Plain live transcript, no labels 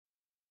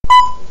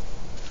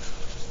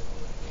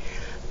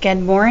Good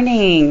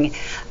morning.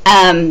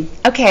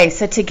 Okay,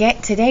 so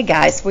today,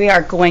 guys, we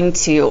are going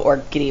to, or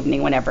good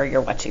evening, whenever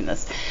you're watching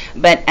this,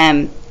 but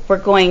we're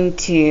going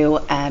to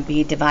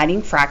be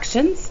dividing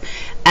fractions.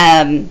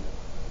 And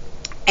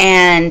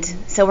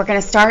so we're going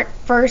to start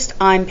first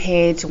on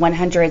page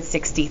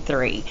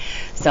 163.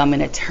 So I'm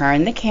going to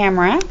turn the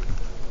camera,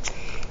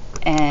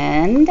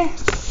 and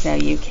so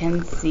you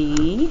can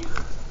see.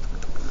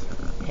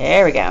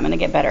 There we go. I'm going to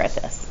get better at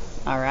this.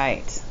 All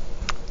right.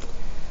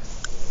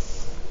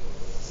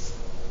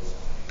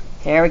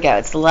 Here we go.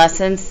 It's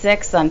lesson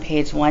 6 on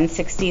page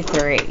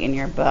 163 in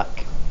your book.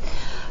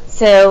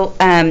 So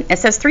it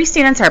says 3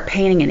 students are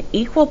painting an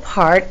equal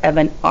part of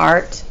an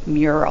art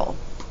mural.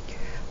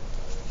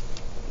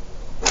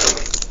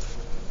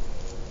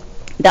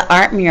 The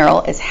art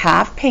mural is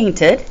half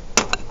painted.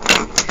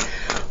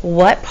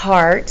 What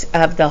part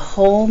of the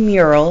whole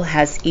mural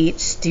has each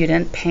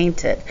student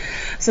painted?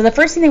 So the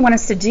first thing they want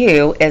us to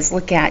do is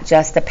look at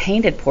just the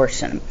painted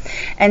portion.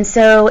 And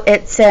so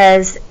it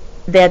says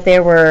that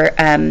there were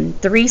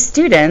 3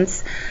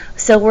 students,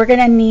 so we're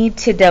going to need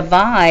to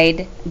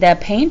divide the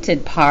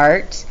painted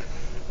part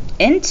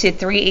into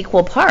 3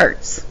 equal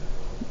parts.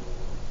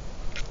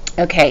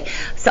 Okay,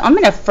 so I'm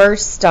going to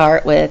first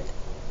start with,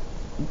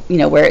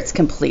 where it's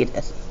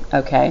completed,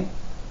 okay?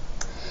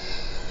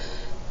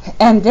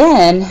 And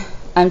then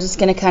I'm just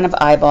going to kind of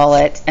eyeball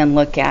it and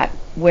look at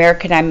where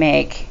could I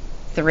make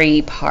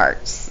 3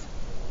 parts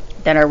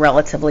that are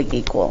relatively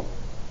equal.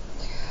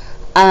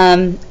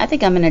 I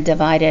think I'm going to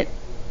divide it.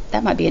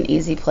 That might be an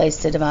easy place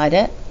to divide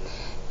it.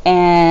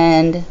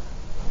 And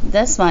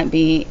this might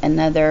be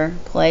another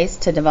place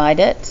to divide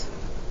it.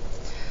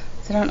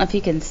 So I don't know if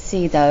you can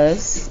see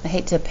those. I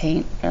hate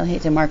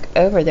to mark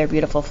over their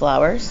beautiful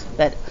flowers,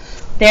 but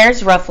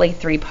there's roughly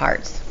 3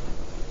 parts.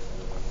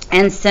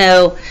 And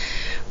so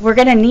we're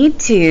going to need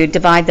to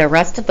divide the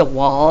rest of the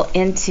wall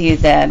into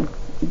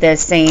the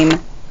same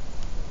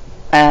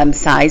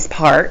size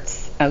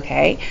parts,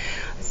 okay,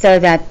 so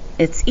that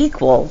it's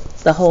equal.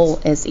 The whole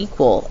is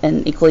equal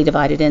and equally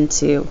divided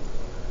into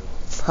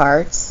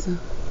parts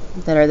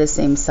that are the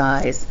same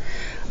size.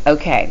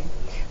 Okay,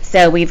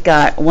 so we've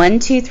got 1,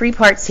 2, 3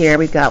 parts here.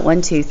 We've got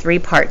 1, 2, 3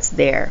 parts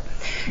there.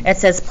 It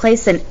says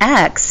place an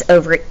X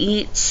over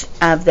each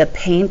of the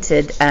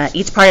painted,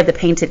 each part of the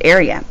painted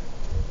area.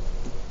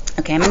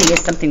 Okay, I'm going to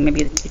use something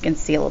maybe that you can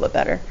see a little bit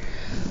better.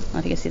 I don't know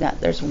if you can see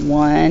that. There's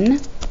 1,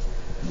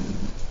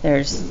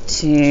 there's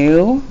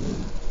 2,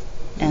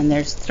 and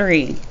there's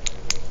 3.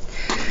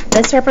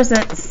 This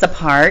represents the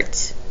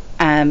part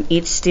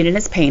each student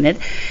has painted.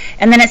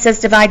 And then it says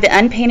divide the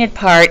unpainted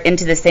part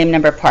into the same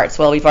number of parts.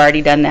 Well, we've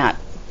already done that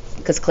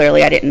because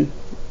clearly I didn't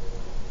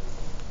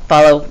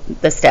follow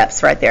the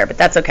steps right there, but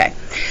that's okay.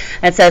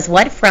 It says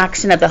what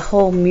fraction of the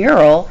whole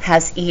mural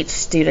has each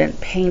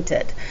student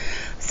painted?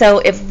 So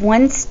if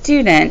one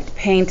student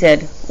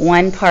painted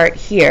 1 part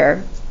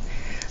here,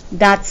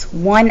 that's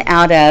 1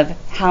 out of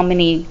how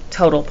many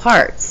total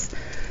parts?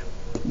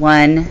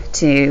 1,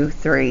 2,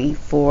 3,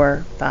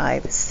 4,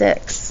 5,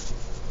 6.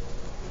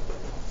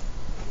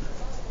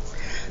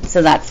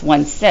 So that's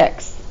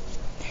 1/6.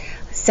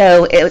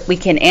 So we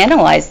can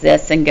analyze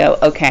this and go,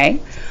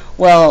 okay,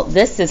 well,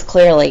 this is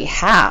clearly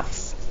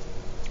half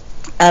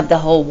of the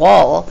whole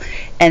wall.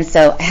 And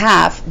so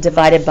half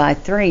divided by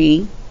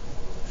 3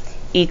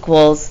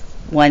 equals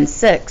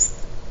 1/6.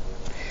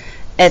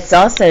 It's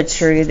also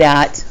true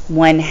that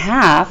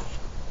 1/2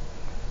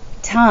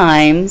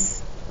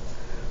 times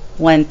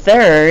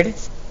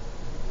 1/3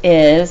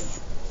 is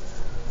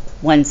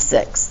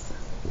 1/6.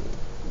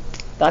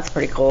 That's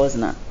pretty cool,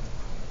 isn't it?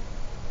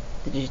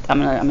 I'm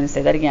gonna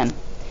say that again.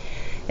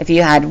 If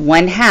you had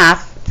 1/2,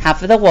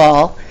 half of the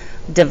wall,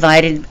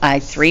 divided by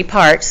 3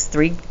 parts,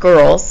 3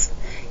 girls,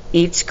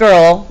 each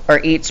girl or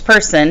each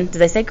person, did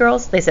they say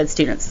girls? They said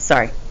students,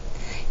 sorry.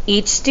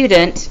 Each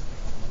student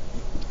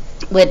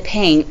would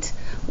paint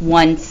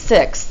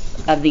 1/6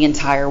 of the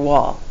entire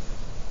wall.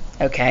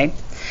 Okay.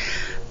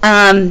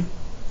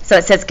 So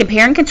it says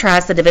compare and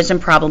contrast the division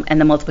problem and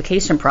the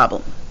multiplication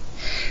problem.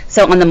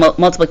 So on the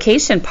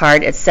multiplication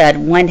part, it said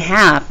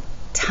 1/2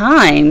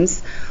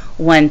 times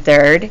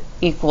 1/3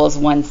 equals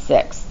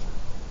 1/6.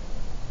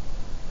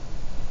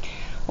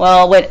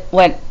 Well, what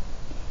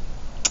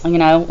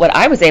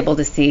I was able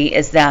to see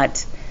is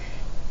that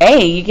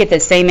you get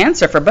the same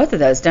answer for both of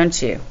those, don't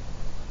you?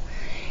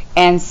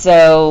 And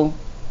so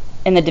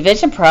in the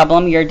division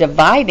problem, you're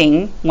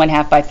dividing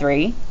 1/2 by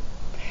 3.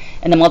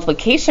 In the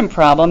multiplication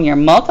problem, you're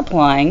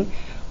multiplying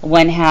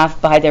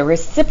 1/2 by the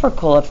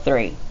reciprocal of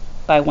 3,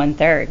 by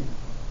 1/3.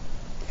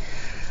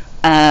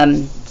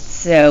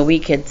 So we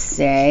could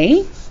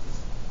say,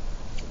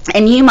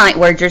 and you might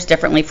word yours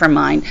differently from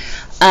mine.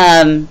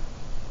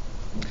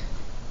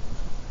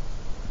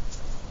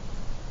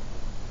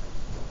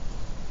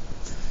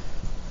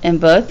 In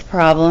both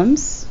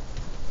problems,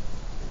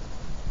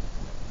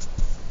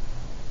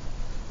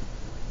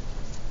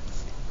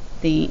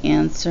 the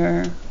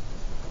answer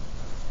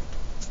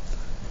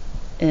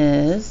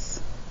is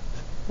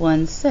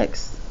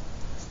 1/6.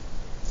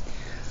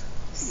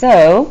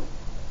 So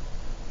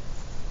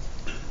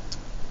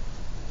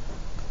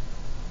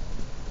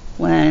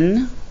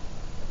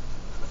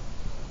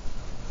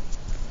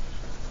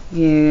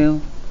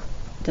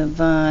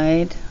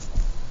divide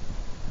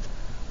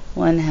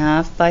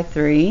 1/2 by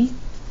 3,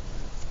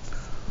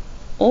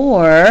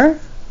 or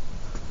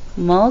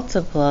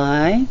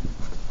multiply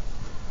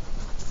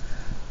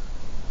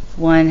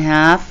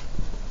 1/2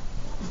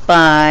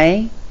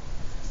 by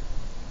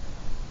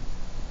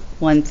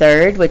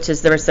 1/3, which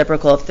is the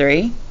reciprocal of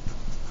 3.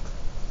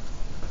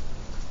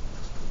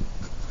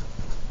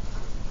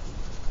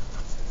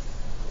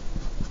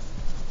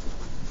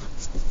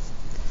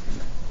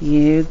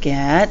 You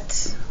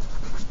get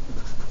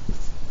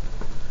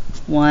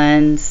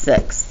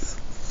 1/6.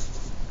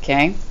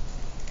 Okay?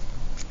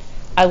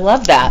 I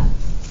love that.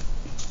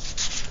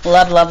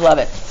 Love, love, love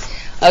it.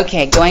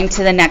 Okay, going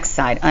to the next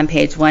side on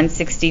page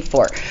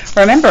 164.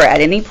 Remember,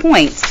 at any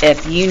point,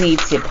 if you need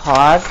to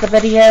pause the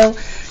video,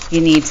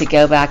 you need to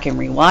go back and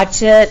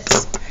rewatch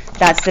it.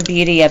 That's the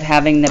beauty of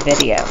having the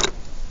video.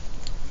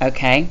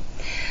 Okay?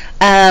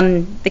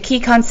 The key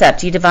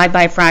concept, you divide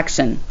by a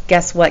fraction.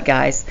 Guess what,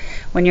 guys?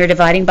 When you're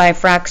dividing by a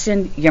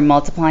fraction, you're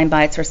multiplying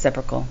by its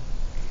reciprocal.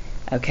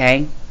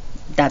 Okay?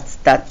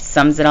 That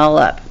sums it all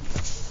up.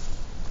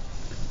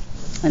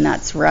 And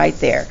that's right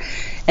there.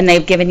 And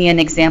they've given you an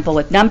example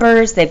with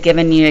numbers. They've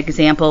given you an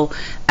example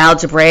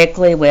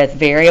algebraically with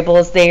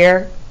variables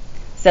there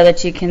so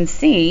that you can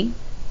see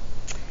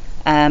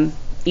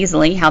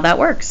easily how that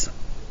works.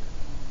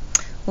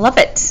 Love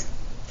it.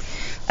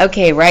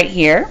 Okay, right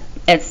here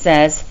it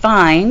says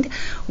find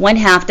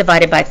 1/2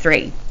 divided by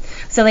 3.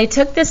 So they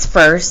took this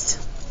first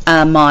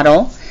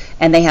model,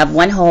 and they have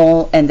one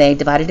whole, and they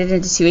divided it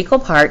into 2 equal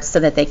parts so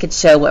that they could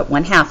show what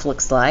 1/2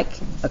 looks like.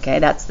 Okay,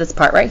 that's this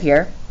part right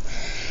here.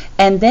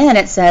 And then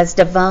it says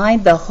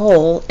divide the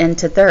whole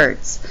into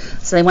thirds.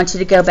 So they want you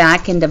to go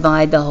back and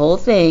divide the whole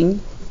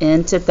thing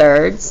into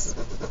thirds.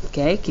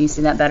 Okay, can you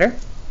see that better?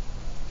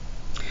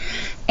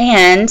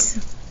 And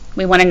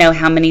we want to know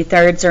how many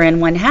thirds are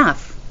in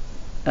 1/2.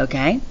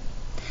 Okay?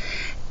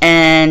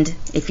 And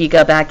if you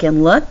go back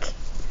and look,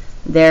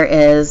 there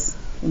is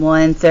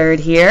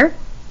 1/3 here,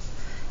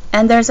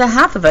 and there's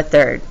 1/2 of a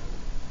third.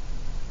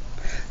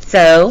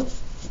 So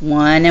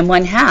 1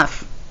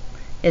 1/2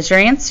 is your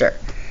answer.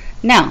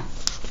 Now,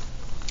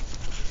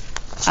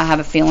 I have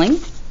a feeling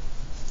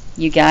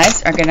you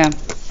guys are gonna,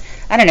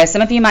 I don't know,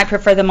 some of you might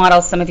prefer the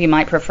model, some of you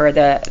might prefer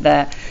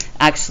the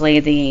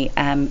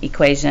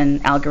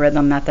equation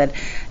algorithm method,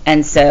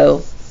 and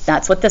so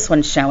that's what this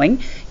one's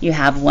showing. You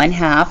have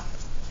 1/2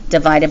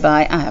 divided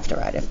by, I have to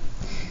write it,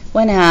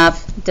 1/2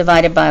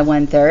 divided by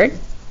 1/3,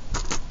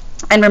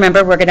 and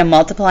remember we're going to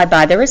multiply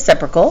by the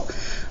reciprocal,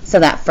 so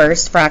that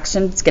first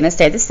fraction is going to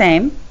stay the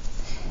same,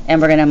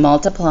 and we're going to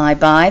multiply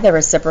by the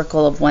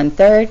reciprocal of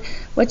 1/3,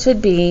 which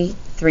would be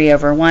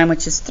 3/1,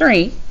 which is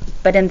 3,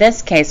 but in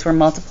this case we're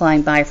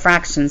multiplying by a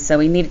fraction, so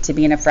we need it to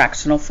be in a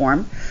fractional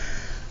form.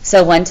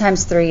 So 1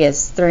 times 3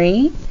 is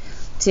 3,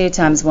 2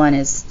 times 1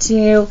 is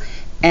 2,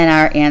 and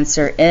our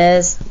answer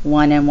is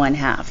 1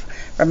 1/2.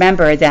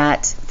 Remember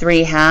that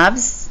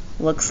 3/2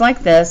 looks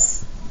like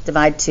this.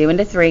 Divide 2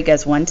 into 3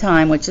 goes 1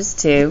 time, which is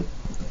 2.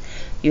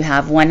 You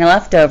have 1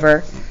 left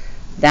over.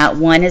 That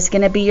 1 is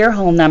going to be your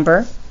whole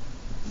number.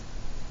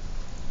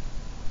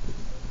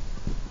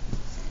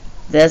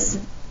 This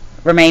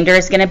remainder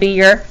is going to be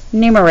your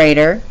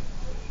numerator.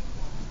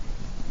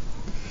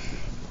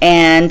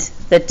 And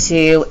the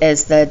 2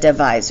 is the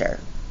divisor.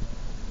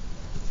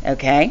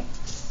 Okay?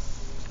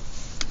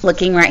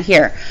 Looking right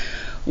here.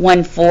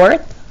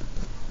 1/4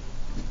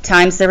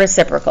 times the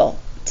reciprocal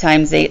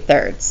times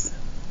 8/3.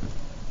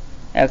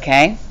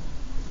 Okay?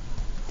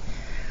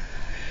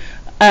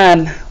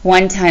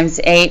 1 times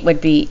 8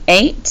 would be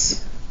 8,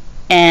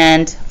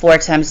 and 4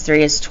 times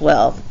 3 is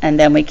 12, and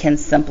then we can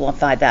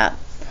simplify that.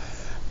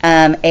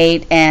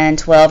 8 and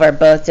 12 are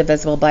both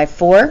divisible by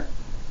 4.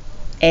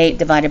 8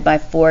 divided by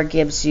 4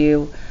 gives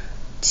you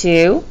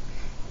 2,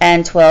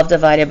 and 12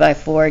 divided by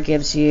 4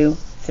 gives you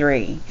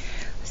 3.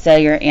 So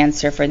your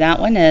answer for that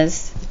one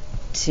is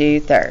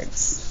 2/3.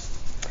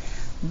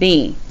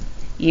 B,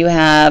 you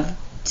have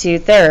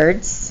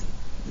 2/3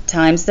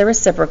 times the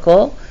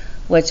reciprocal,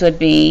 which would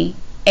be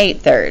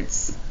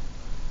 8/3.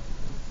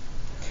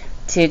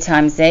 2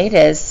 times 8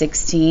 is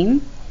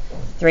 16.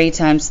 3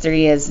 times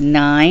 3 is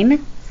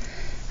 9.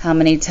 How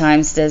many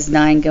times does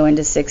 9 go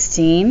into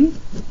 16?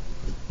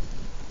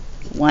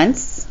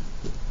 Once.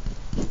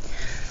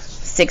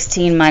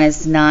 16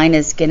 minus 9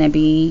 is going to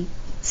be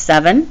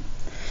 7.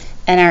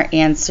 And our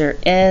answer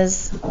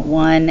is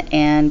 1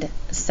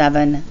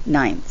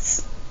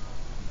 7/9.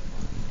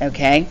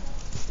 Okay?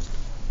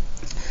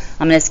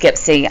 I'm going to skip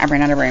C. I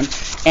ran out of room,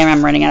 and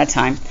I'm running out of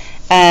time.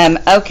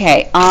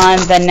 Okay, on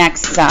the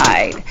next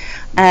side,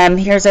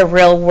 here's a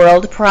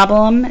real-world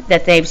problem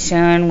that they've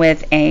shown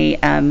with a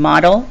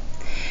model,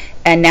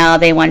 and now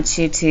they want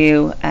you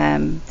to,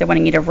 they're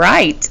wanting you to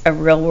write a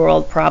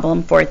real-world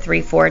problem for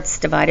 3/4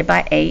 divided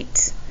by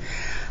 8.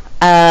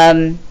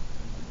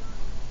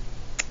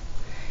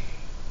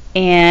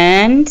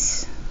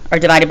 Or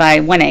divided by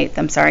 1/8,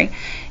 I'm sorry.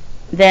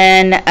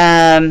 Then,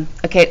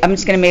 okay, I'm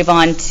just going to move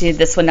on to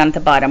this one down at the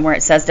bottom where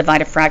it says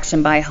divide a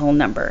fraction by a whole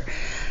number.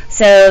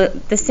 So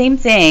the same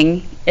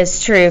thing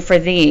is true for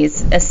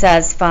these. It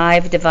says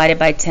 5 divided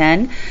by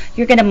 10.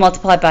 You're going to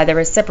multiply by the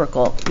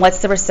reciprocal. What's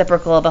the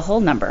reciprocal of a whole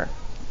number?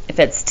 If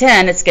it's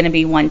 10, it's going to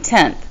be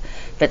 1/10.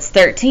 If it's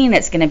 13,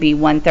 it's going to be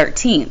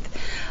 1/13.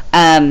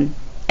 And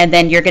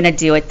then you're going to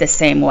do it the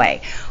same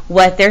way.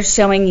 What they're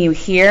showing you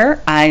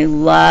here, I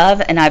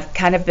love, and I've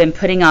kind of been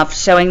putting off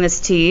showing this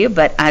to you,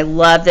 but I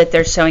love that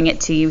they're showing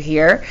it to you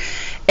here,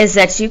 is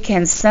that you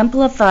can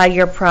simplify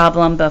your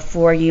problem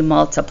before you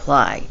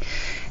multiply.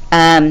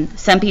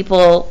 Some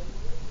people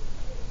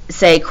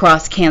say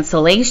cross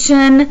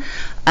cancellation.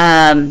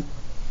 You'll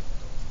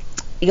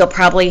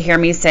probably hear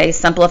me say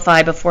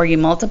simplify before you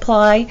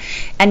multiply,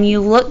 and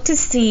you look to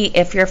see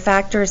if your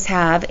factors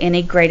have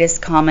any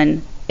greatest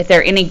common, if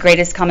there are any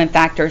greatest common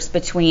factors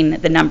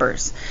between the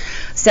numbers.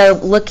 So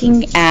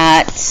looking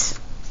at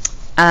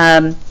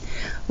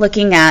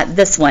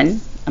this one,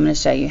 I'm going to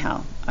show you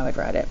how I would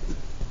write it.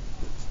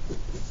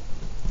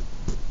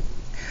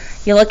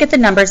 You look at the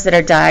numbers that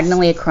are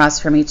diagonally across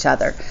from each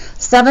other.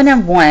 7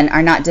 and 1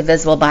 are not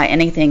divisible by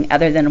anything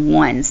other than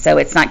 1, so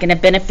it's not going to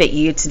benefit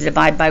you to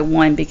divide by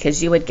 1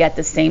 because you would get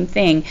the same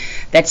thing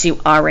that you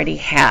already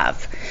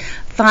have.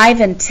 5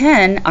 and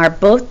 10 are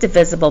both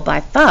divisible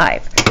by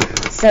 5.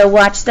 So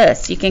watch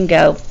this. You can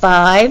go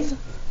 5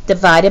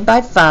 divided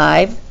by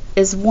 5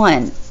 is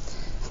 1.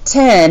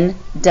 10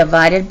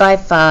 divided by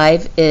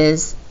 5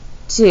 is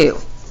 2.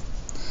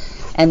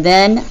 And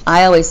then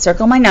I always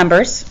circle my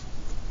numbers.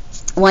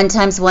 1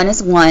 times 1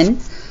 is 1.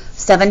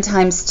 7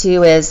 times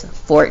 2 is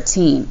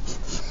 14.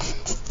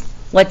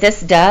 What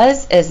this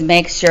does is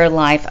makes your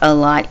life a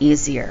lot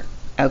easier,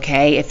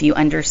 okay, if you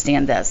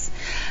understand this,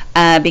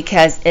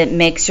 because it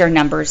makes your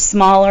numbers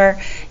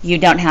smaller. You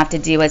don't have to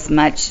do as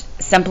much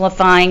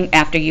simplifying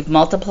after you've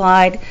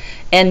multiplied.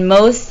 In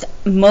most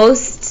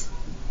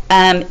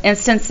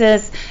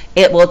instances,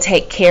 it will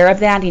take care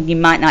of that, and you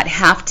might not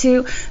have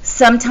to.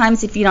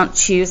 Sometimes if you don't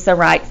choose the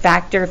right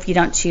factor, if you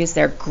don't choose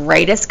their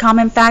greatest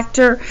common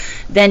factor,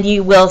 then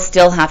you will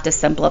still have to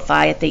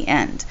simplify at the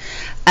end.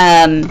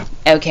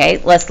 Okay,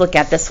 let's look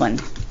at this one.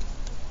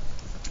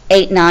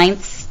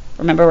 8/9.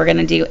 Remember, we're going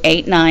to do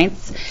 8/9,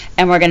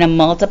 and we're going to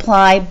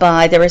multiply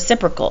by the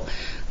reciprocal.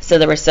 So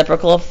the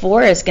reciprocal of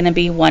 4 is going to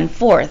be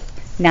 1/4.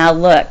 Now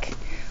look,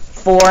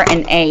 4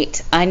 and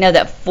 8. I know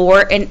that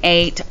 4 and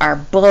 8 are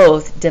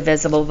both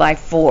divisible by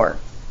 4.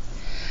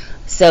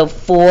 So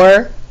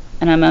 4,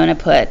 and I'm going to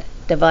put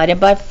divided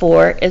by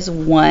 4 is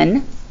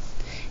 1.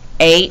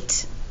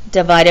 8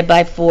 divided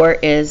by 4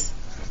 is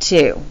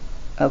 2.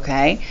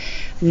 Okay?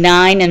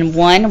 9 and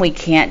 1, we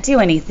can't do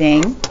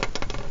anything.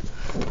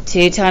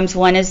 2 times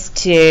 1 is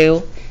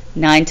 2.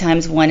 9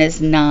 times 1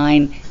 is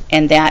 9.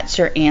 And that's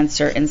your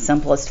answer in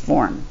simplest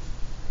form.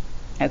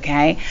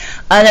 Okay?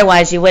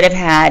 Otherwise, you would have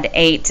had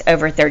 8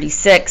 over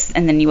 36,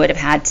 and then you would have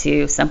had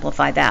to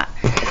simplify that.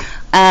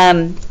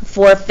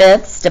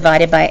 4/5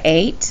 divided by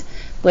 8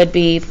 would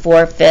be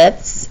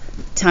 4/5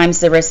 times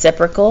the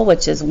reciprocal,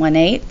 which is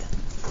 1/8.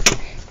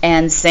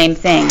 And same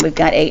thing, we've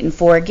got 8 and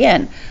 4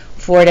 again.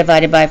 4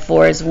 divided by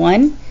 4 is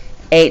 1.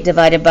 8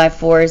 divided by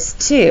 4 is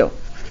 2.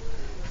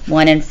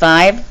 1 and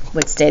 5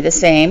 would stay the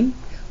same.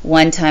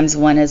 1 times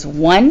 1 is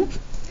 1.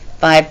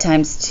 5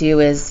 times 2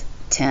 is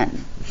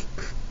 10.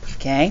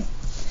 Okay?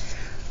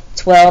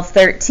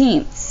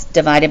 12/13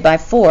 divided by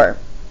 4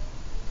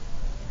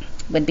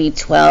 would be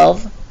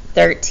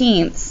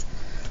 12/13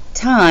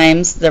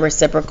 times the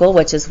reciprocal,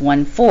 which is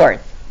 1/4.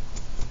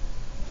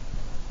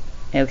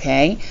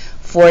 Okay?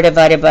 4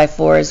 divided by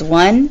 4 is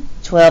 1.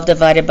 12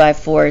 divided by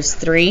 4 is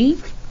 3.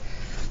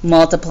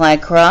 Multiply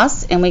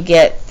across, and we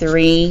get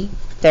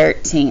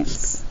 3/13.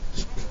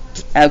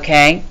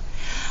 Okay?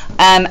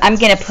 I'm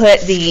going to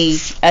put the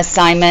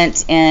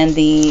assignment in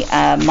the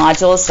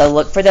module, so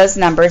look for those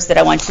numbers that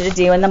I want you to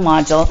do in the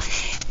module,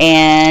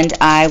 and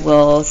I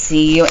will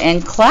see you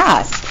in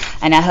class.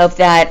 And I hope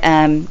that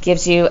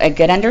gives you a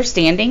good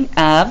understanding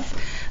of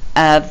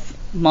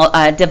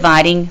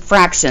dividing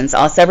fractions.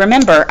 Also,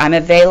 remember, I'm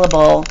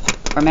available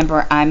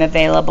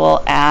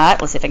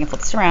at, let's see if I can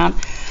flip this around,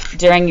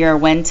 during your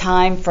win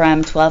time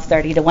from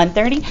 12:30 to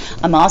 1:30.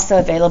 I'm also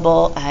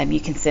available. You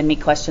can send me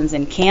questions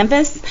in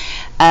Canvas,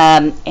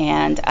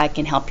 and I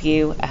can help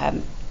you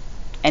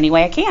any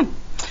way I can.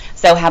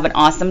 So have an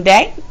awesome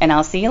day, and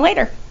I'll see you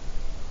later.